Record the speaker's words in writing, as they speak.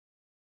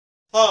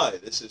Hi,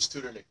 this is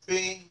Tutor Nick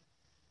B,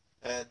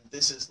 and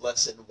this is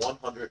lesson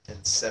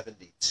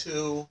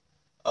 172.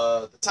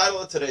 The title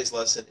of today's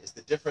lesson is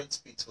the difference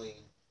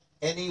between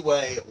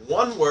anyway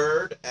one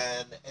word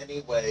and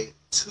anyway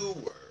two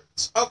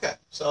words. Okay,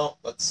 so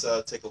let's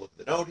take a look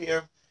at the note here.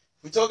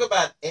 If we talk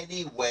about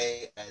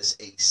anyway as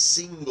a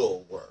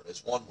single word,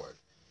 as one word,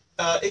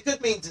 it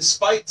could mean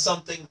despite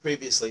something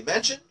previously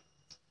mentioned,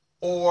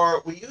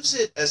 or we use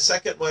it as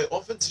second way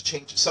often to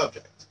change the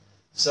subject.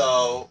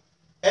 So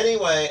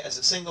anyway, as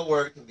a single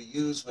word, can be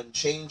used when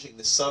changing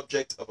the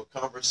subject of a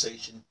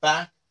conversation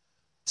back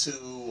to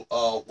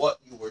what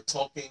you were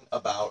talking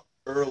about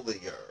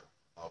earlier.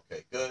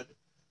 Okay, good.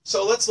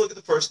 So let's look at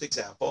the first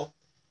example.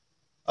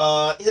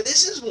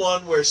 This is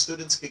one where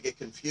students could get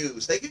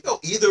confused. They could go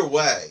either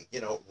way,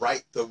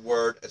 write the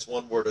word as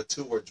one word or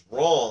two words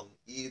wrong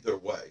either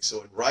way.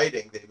 So in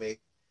writing, they may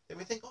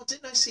think, oh,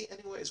 didn't I see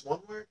anyway as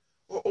one word?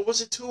 Or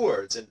was it two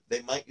words? And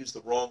they might use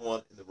the wrong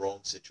one in the wrong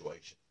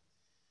situation.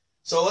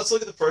 So let's look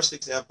at the first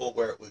example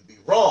where it would be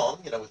wrong,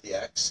 with the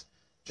X.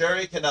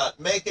 Jerry cannot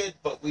make it,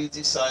 but we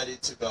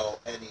decided to go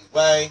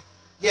anyway.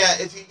 Yeah,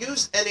 if you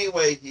used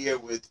anyway here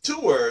with two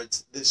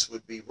words, this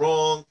would be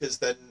wrong, because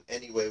then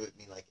anyway would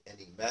mean like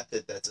any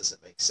method. That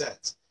doesn't make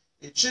sense.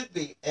 It should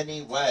be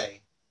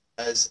anyway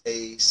as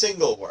a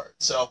single word.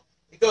 So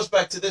it goes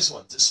back to this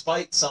one,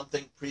 despite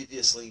something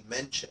previously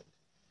mentioned.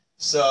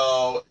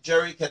 So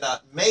Jerry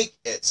cannot make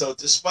it. So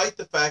despite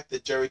the fact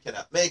that Jerry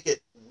cannot make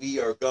it, we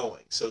are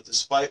going. So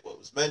despite what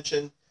was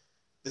mentioned,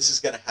 this is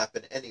going to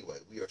happen anyway.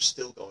 We are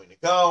still going to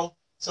go.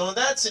 So in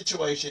that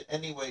situation,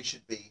 anyway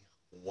should be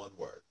one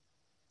word.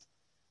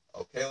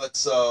 Okay,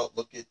 let's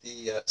look at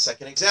the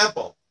second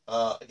example.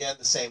 Again,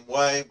 the same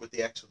way, with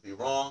the X would be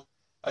wrong.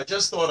 I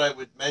just thought I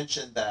would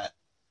mention that.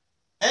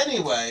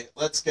 Anyway,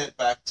 let's get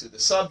back to the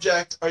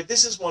subject. All right,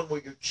 this is one where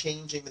you're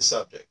changing the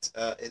subject.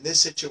 In this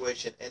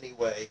situation,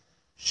 anyway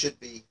should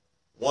be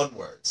one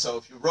word. So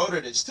if you wrote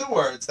it as two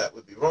words, that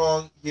would be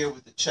wrong. Here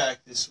with the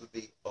check, this would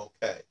be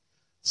okay.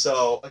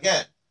 So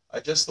again, I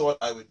just thought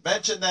I would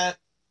mention that.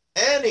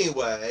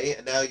 Anyway,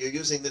 and now you're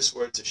using this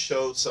word to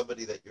show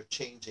somebody that you're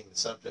changing the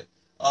subject.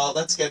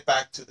 Let's get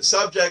back to the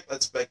subject.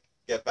 Let's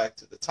get back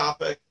to the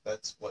topic.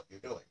 That's what you're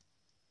doing.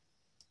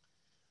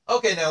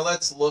 Okay, now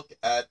let's look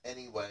at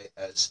anyway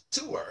as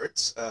two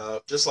words.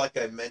 Just like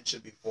I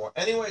mentioned before,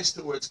 anyway as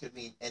two words could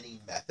mean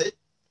any method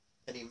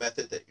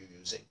that you're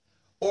using.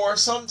 Or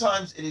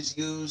sometimes it is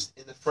used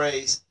in the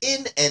phrase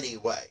in any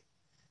way.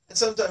 And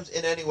sometimes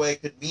in any way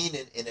could mean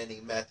in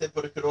any method,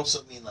 but it could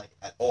also mean like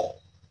at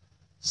all.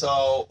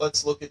 So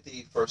let's look at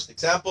the first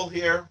example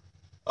here.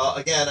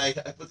 Again, I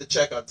put the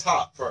check on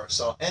top first.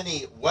 So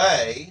any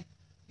way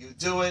you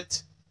do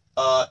it,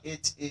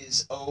 it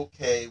is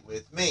okay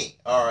with me.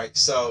 All right,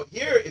 so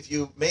here if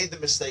you made the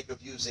mistake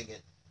of using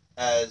it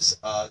as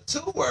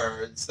two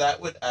words, that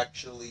would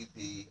actually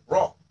be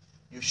wrong.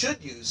 You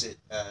should use it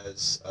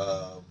as,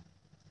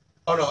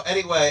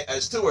 anyway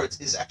as two words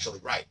is actually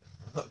right.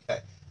 Okay,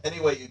 any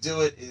way you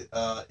do it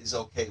is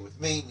okay with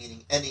me,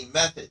 meaning any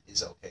method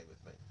is okay with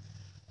me.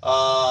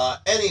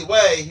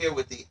 Anyway, here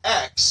with the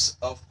X,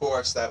 of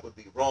course, that would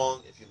be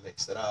wrong if you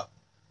mixed it up.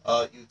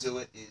 You do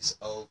it is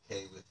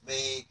okay with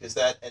me, because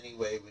that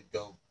anyway would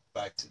go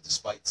back to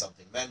despite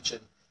something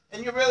mentioned.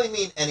 And you really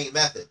mean any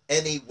method.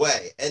 Any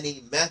way,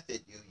 any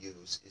method you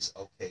use is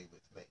okay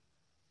with me.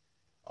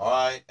 All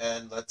right,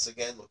 and let's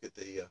again look at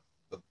the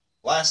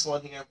last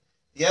one here.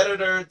 The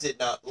editor did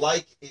not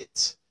like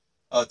it,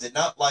 did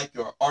not like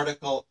your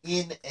article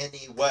in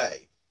any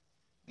way.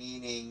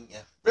 Meaning,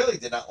 really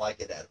did not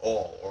like it at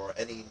all, or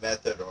any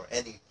method, or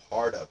any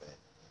part of it.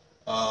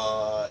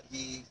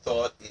 He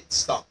thought it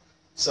stunk.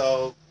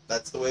 So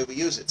that's the way we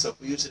use it. So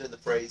if we use it in the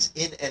phrase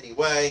in any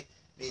way,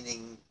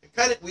 meaning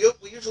we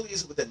usually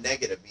use it with a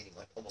negative meaning,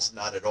 like almost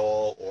not at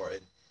all, or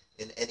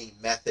in any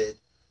method,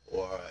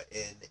 or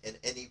in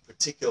any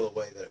particular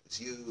way that it was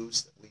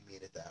used, we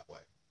mean it that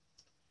way.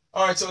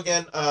 All right, so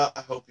again,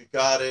 I hope you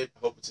got it. I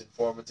hope it's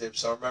informative.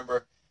 So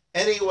remember,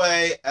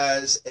 anyway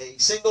as a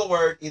single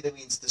word either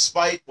means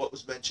despite what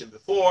was mentioned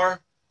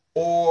before,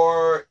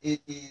 or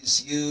it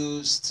is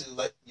used to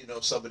let you know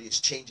somebody is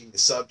changing the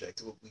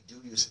subject. We do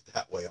use it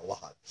that way a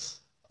lot.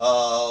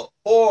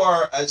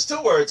 Or as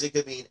two words, it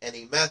could mean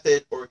any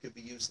method, or it could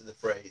be used in the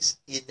phrase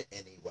in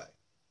any way.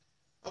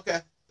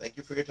 Okay, thank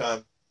you for your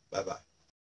time. Bye-bye.